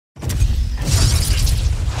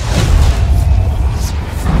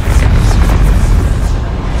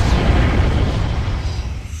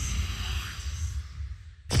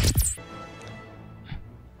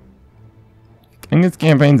think this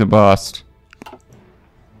campaign's a bust.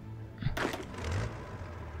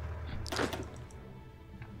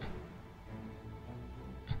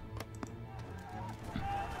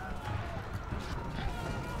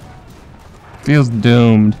 Feels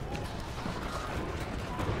doomed.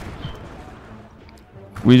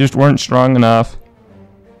 We just weren't strong enough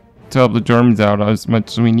to help the Germans out as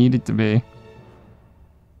much as we needed to be.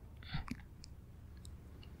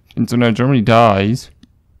 And so now Germany dies.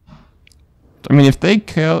 I mean, if they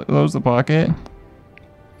close the pocket,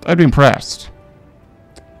 I'd be impressed.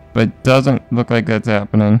 But it doesn't look like that's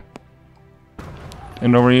happening.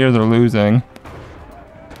 And over here, they're losing.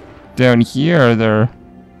 Down here, they're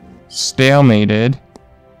stalemated.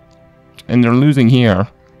 And they're losing here.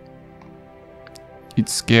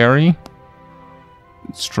 It's scary.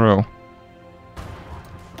 It's true.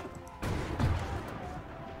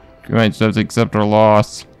 We might just have to accept our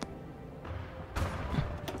loss.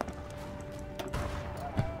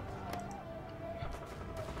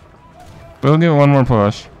 We'll give it one more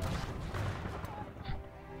push.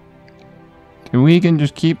 If we can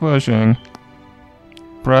just keep pushing,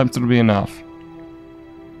 perhaps it'll be enough.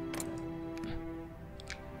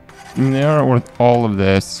 I mean, they aren't worth all of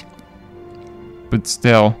this. But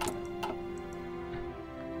still.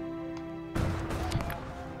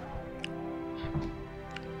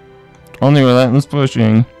 Only relentless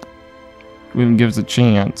pushing even gives a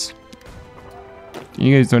chance.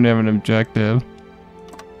 You guys don't have an objective.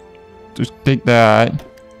 Just take that.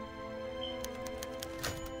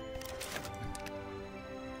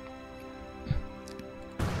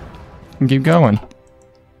 And keep going.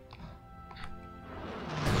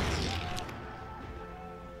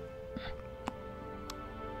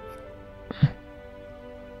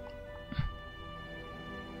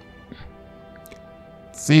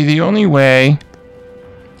 See, the only way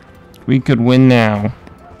we could win now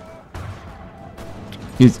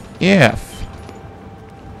is if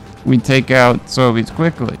we take out Soviets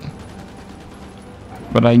quickly.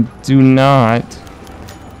 But I do not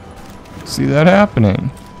see that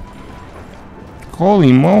happening.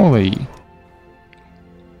 Holy moly.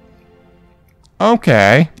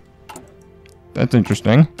 Okay. That's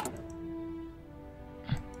interesting.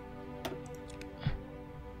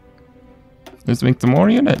 Let's make some more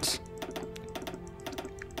units.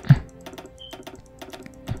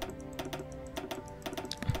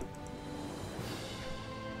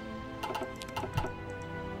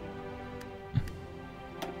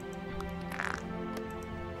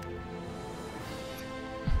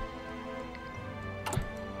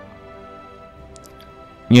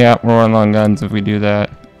 Yeah, we're on long guns if we do that.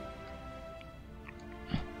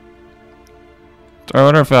 So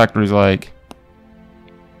what are our factories like?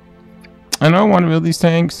 I know I want to build these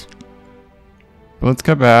tanks, but let's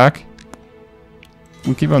cut back.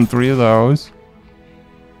 We'll keep on 3 of those.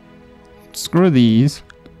 Screw these.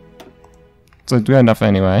 So we got enough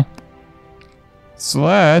anyway. So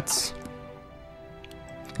let's,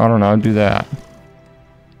 I don't know, do that.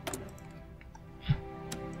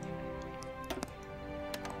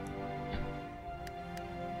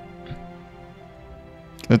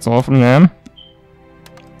 That's all from them.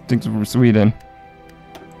 Things from Sweden.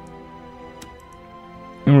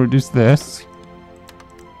 And reduce this.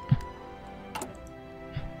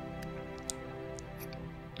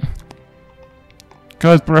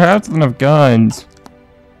 Because perhaps with enough guns,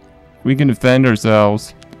 we can defend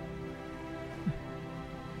ourselves.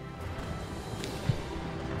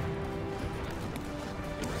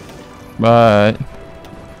 But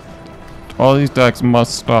all these decks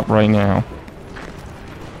must stop right now.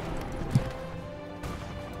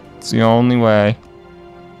 It's the only way.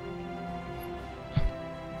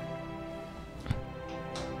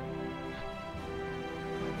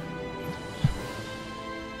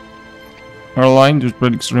 Our line just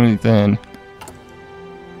spread extremely thin.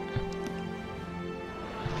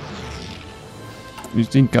 We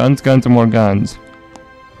just need guns, guns, and more guns.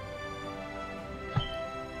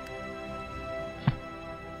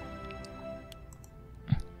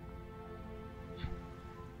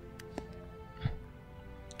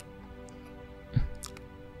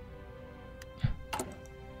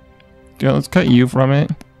 Yeah, let's cut you from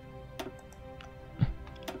it.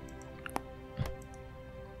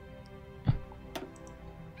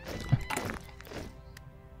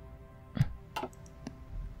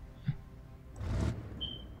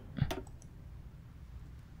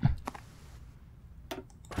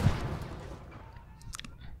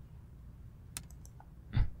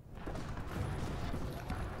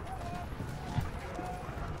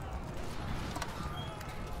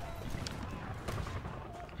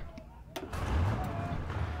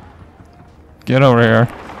 Get over here.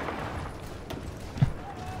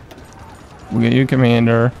 We'll get you,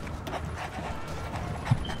 Commander.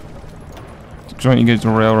 Join you guys the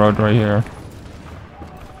railroad right here.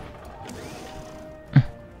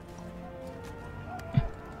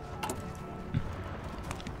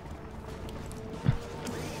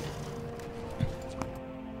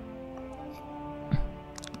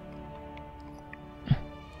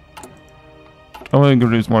 I'm gonna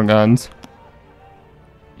produce more guns.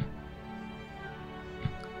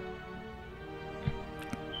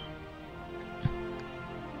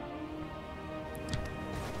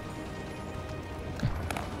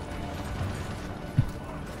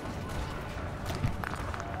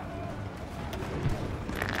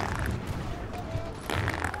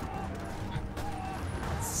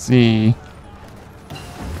 See.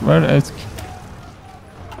 Where is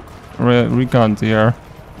recon's here?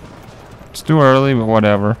 It's too early, but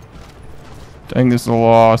whatever. Dang, this is a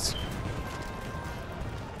loss.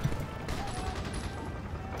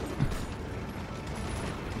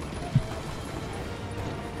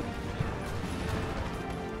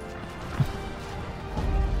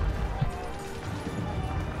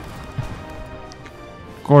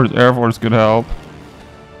 Of course, Air Force could help.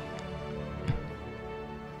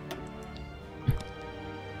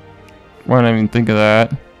 Why didn't I even think of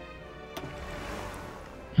that?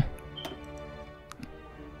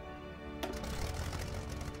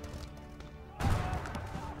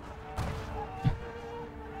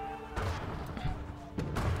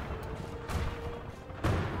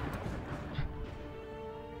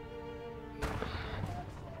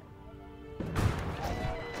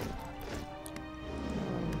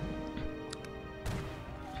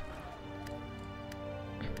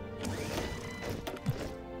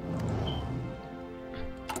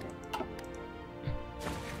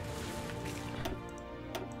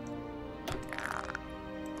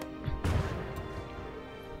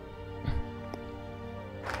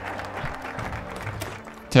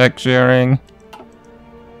 Tech sharing.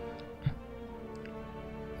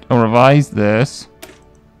 I'll revise this.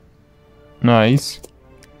 Nice.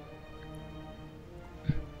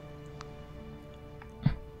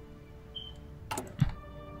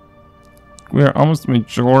 We are almost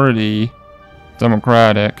majority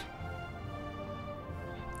Democratic.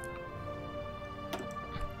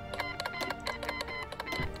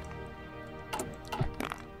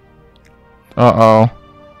 Uh-oh.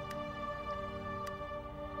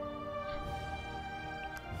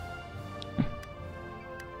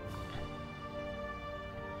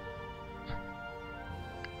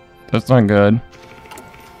 That's not good.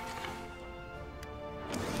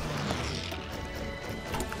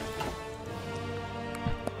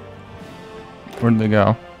 Where'd they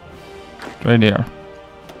go? Right here.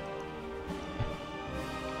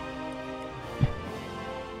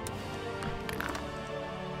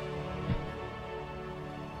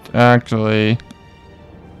 Actually,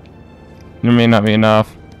 there may not be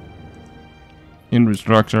enough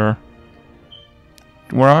infrastructure.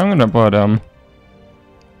 Where I'm gonna put them.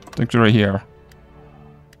 Picture right here.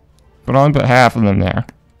 But I'll only put half of them there.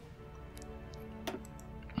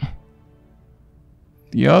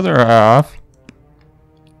 The other half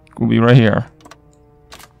will be right here.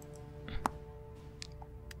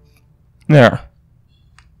 There.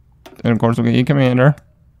 And of course we'll get you, Commander.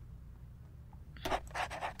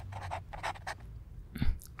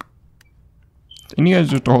 And you guys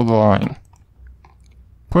just hold the line.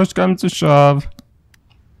 Push comes to shove.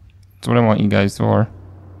 That's what I want you guys for.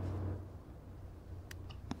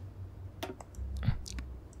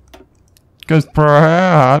 Because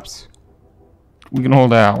perhaps we can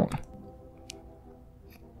hold out.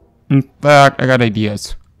 In fact, I got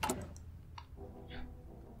ideas.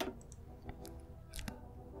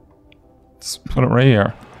 Let's put it right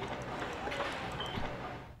here.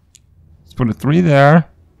 Let's put a 3 there.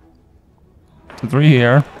 A 3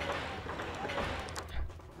 here.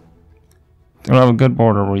 Then we'll have a good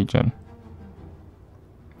border region.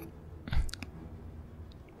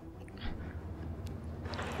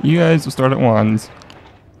 You guys will start at 1s.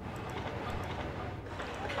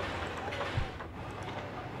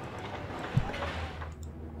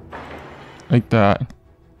 Like that.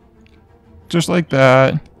 Just like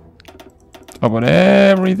that. I'll put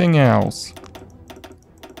everything else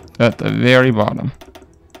at the very bottom.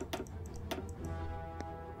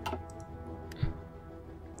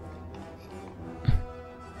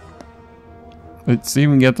 Let's see if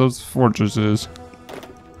we can get those fortresses.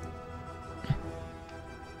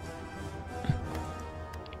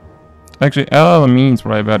 Actually, Alamein's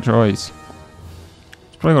probably a bad choice.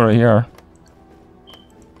 Let's probably go right here.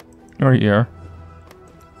 Or here.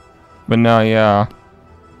 But now, yeah.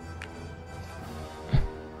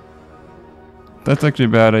 That's actually a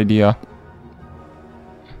bad idea.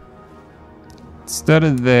 instead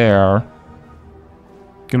of there,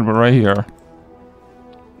 gonna put right here.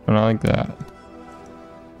 And I like that.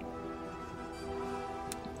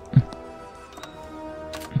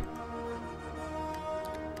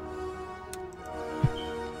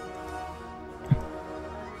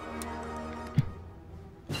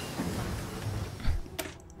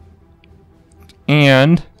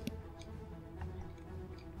 And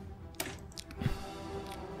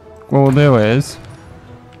what we'll do is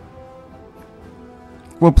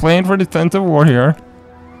we'll plan for defensive war here.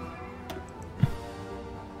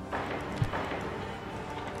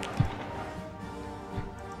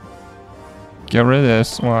 Get rid of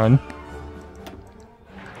this one.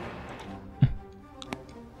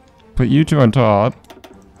 Put you two on top.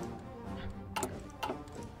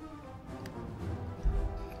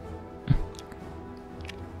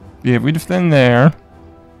 Yeah, if we defend there,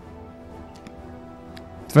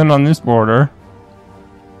 defend on this border,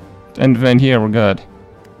 and defend here, we're good.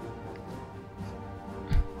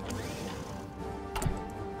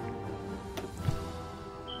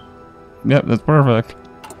 Yep, that's perfect.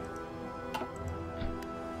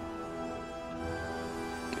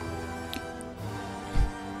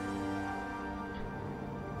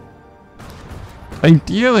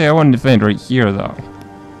 Ideally, I want to defend right here, though.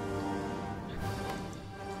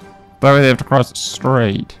 That way they have to cross the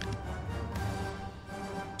strait.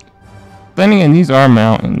 Then again, these are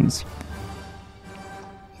mountains.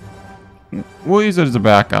 We'll use it as a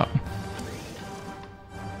backup.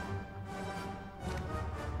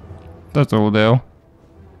 That's what we'll do.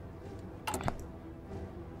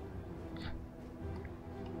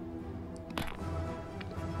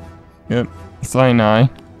 Yep, Sinai.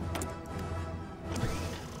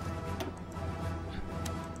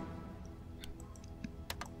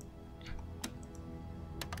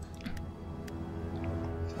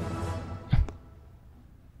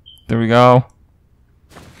 There we go.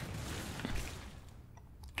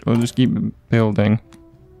 We'll just keep building.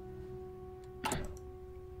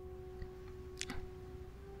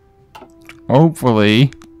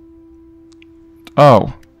 Hopefully.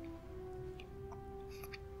 Oh.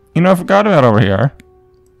 You know, I forgot about over here.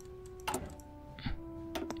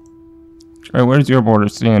 Alright, where's your border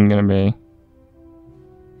stand gonna be?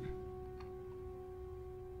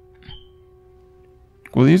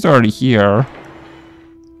 Well, these are already here.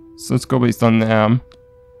 So let's go based on them.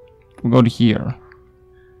 We'll go to here.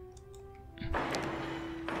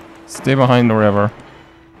 Stay behind the river.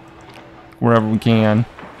 Wherever we can.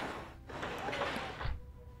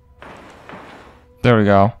 There we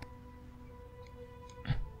go.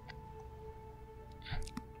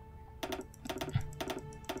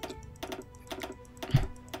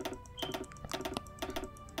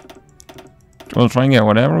 We'll try and get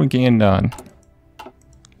whatever we can done.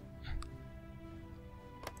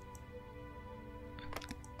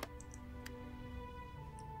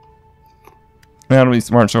 That'll be a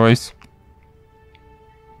smart choice.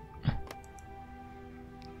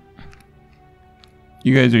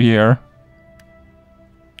 You guys are here.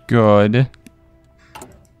 Good.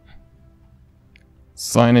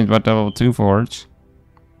 Signage about to level 2 forge.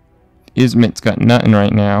 Izmit's got nothing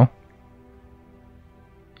right now.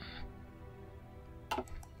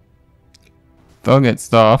 They'll get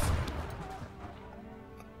stuff.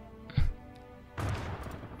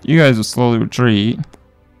 You guys will slowly retreat.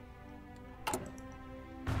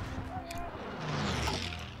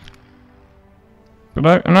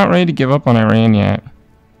 But I'm not ready to give up on Iran yet.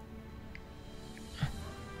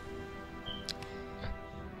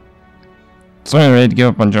 Certainly ready to give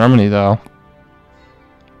up on Germany, though.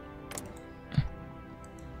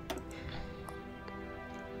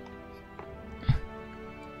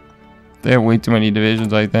 They have way too many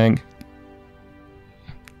divisions, I think.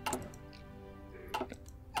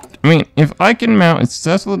 I mean, if I can mount a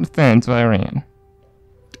successful defense of Iran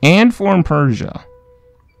and form Persia,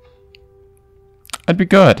 I'd be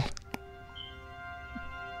good.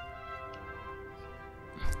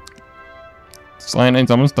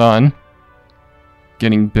 Cyanide's almost done.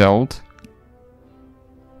 Getting built.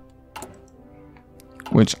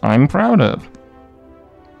 Which I'm proud of.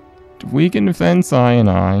 If we can defend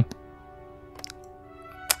Sinai,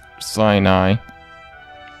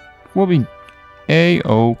 we'll be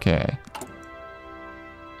A-okay.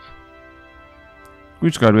 We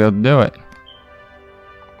just gotta be able to do it.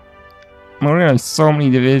 We're gonna have so many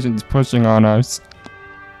divisions pushing on us.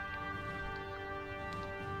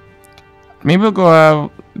 Maybe we'll go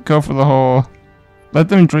for the whole let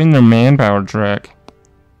them drain their manpower trick.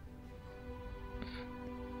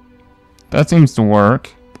 That seems to work.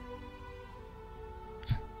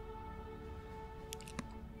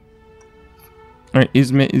 Alright,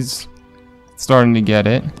 Izmit is starting to get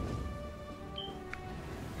it.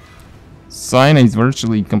 Cyanide's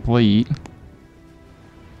virtually complete.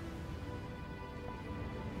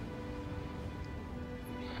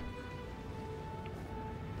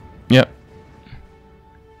 Yep.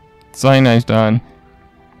 Cyanide's done.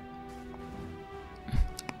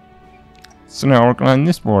 So now we're working on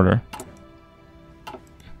this border.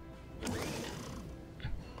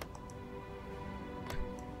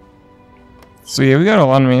 So yeah, we got a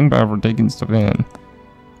lot of manpower for taking stuff in.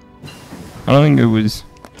 I don't think it was...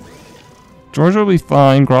 Georgia will be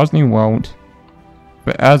fine, Grozny won't.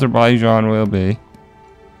 But Azerbaijan will be.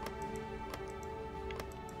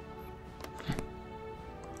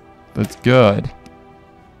 That's good.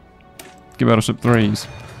 Get battleship 3s.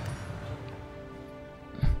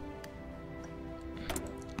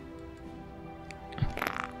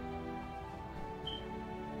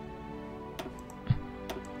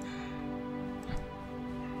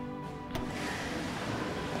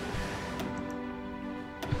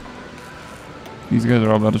 These guys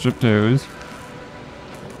are all battleship 2s.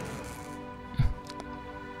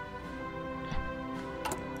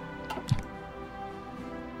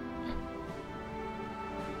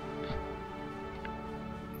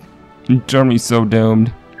 Germany's so doomed.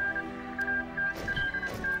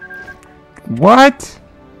 What?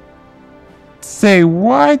 Say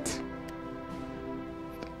what?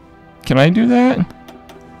 Can I do that?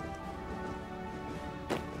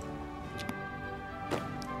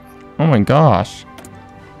 Oh my gosh.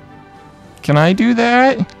 Can I do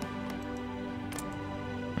that?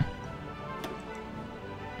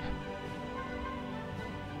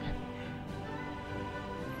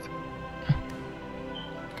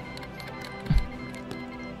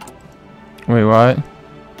 Wait, what?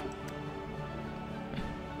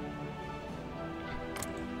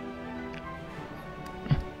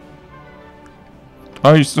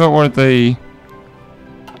 Oh, you're still worth a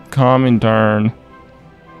common turn.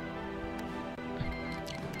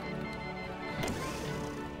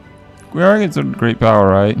 We are considered great power,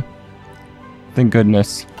 right? Thank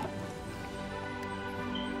goodness.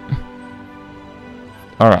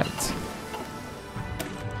 Alright.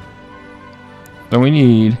 Then we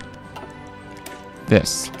need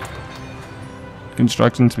this.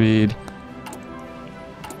 Construction speed.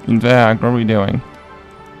 In fact, what are we doing?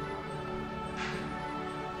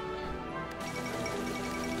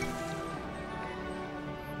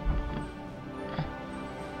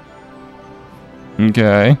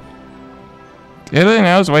 Okay. Italy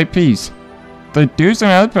now has white peace. The Deuce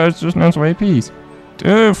and outposts just announced white peace.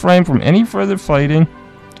 To refrain from any further fighting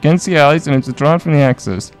against the Allies and it's withdrawn from the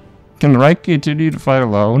Axis. Can the Reich continue to fight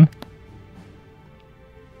alone?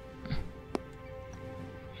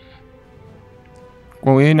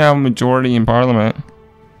 Well, we now have a majority in Parliament.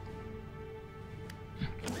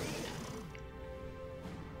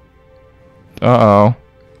 Uh-oh.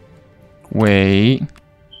 Wait.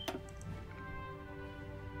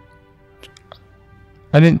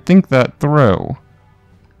 I didn't think that through.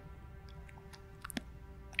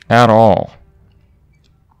 At all.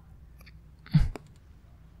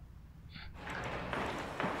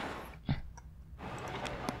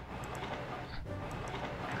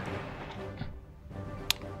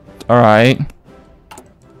 Alright.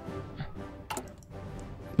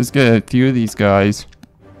 Let's get a few of these guys.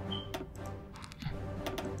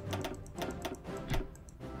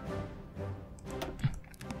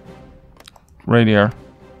 Right here.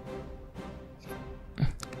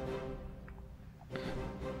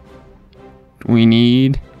 We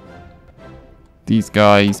need these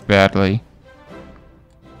guys badly.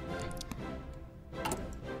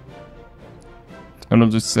 And I'll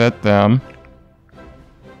just set them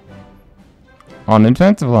on the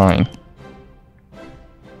defensive line.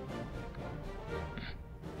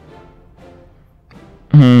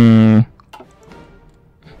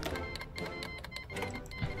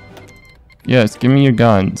 Yes, give me your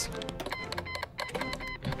guns.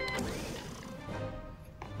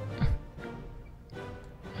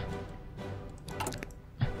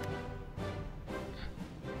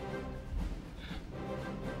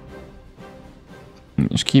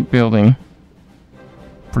 Just keep building.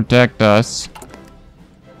 Protect us. Do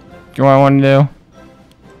you know what I want to do?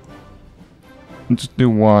 Let's just do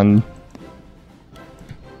one.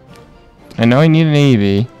 I know I need a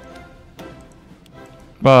navy.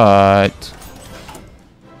 But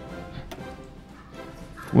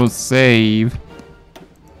we'll save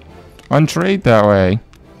on trade that way.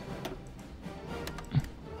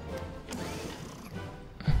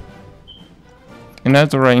 And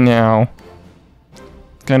as of right now,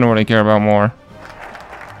 kind of what I care about more.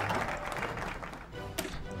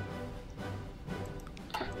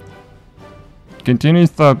 Continuous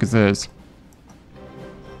focuses.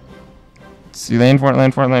 See, land for it,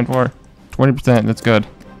 land for it, land for it. 20%, that's good.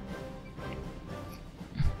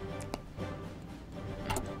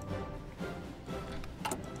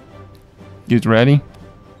 He's ready.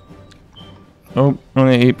 Oh,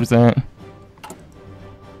 only 8%.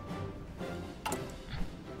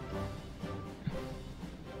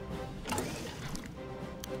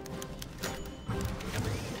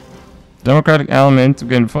 Democratic elements of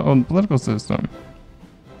getting foothold in the political system.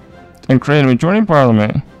 And create a majority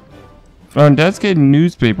parliament. Found dedicated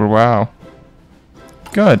newspaper, wow.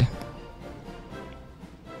 Good.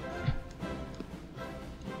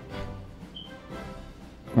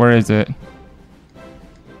 Where is it?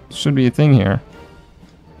 Should be a thing here.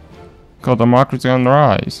 Called Democracy on the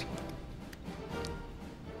Rise.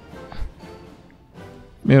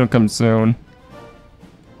 Maybe it'll come soon.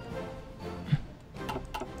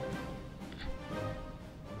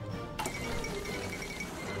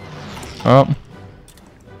 Oh.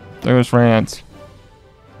 There goes France.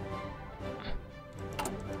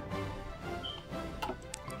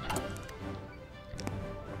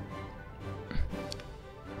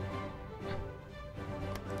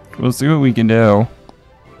 We'll see what we can do.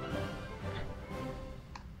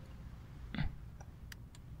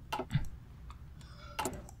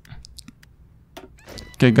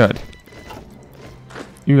 Okay, good.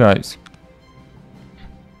 You guys.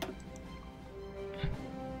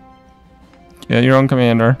 Get your own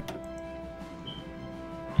commander.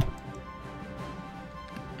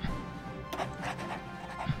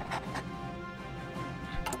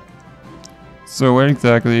 So where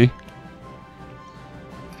exactly?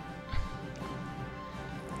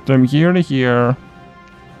 From here to here,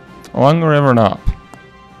 along the river and up.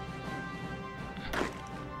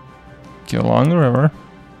 Okay, along the river.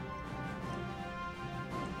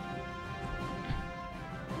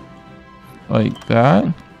 Like that.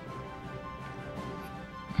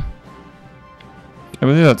 I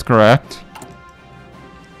believe that's correct.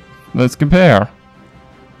 Let's compare.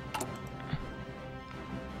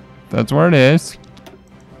 That's where it is.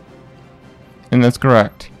 And that's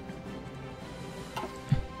correct.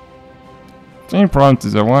 Same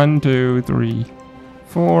provinces are 1, 2, 3,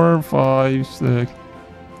 4, 5, 6.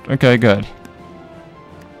 Okay, good.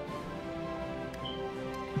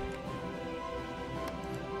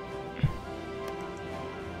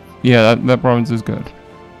 Yeah, that province is good.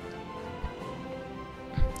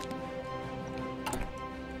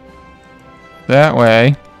 That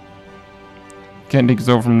way. Can't take us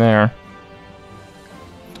over from there.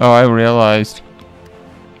 Oh, I realized.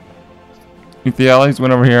 If the allies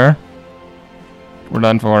went over here, we're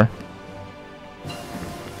done for.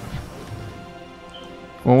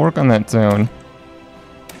 We'll work on that soon.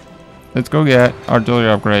 Let's go get artillery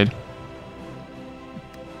upgrade.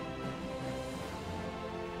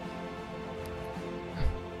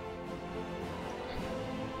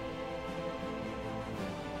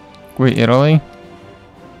 Wait, Italy?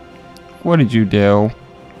 What did you do?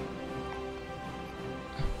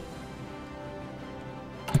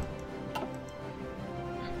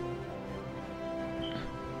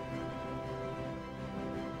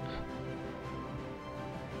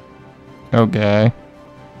 Okay.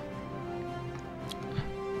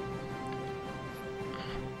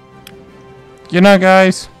 You know,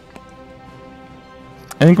 guys,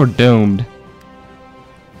 I think we're doomed.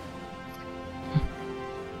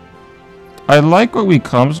 I like what we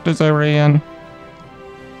accomplished as Iran,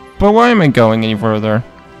 but why am I going any further?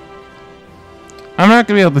 I'm not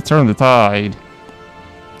going to be able to turn the tide.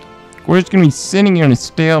 We're just going to be sitting here in a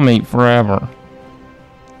stalemate forever.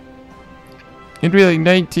 It'd be like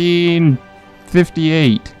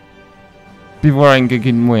 1958 before I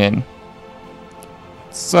can win.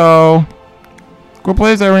 So, go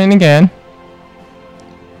play as Iran again.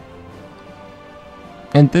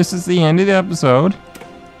 And this is the end of the episode.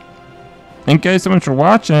 Thank you guys so much for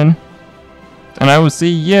watching. And I will see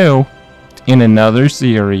you in another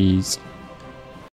series.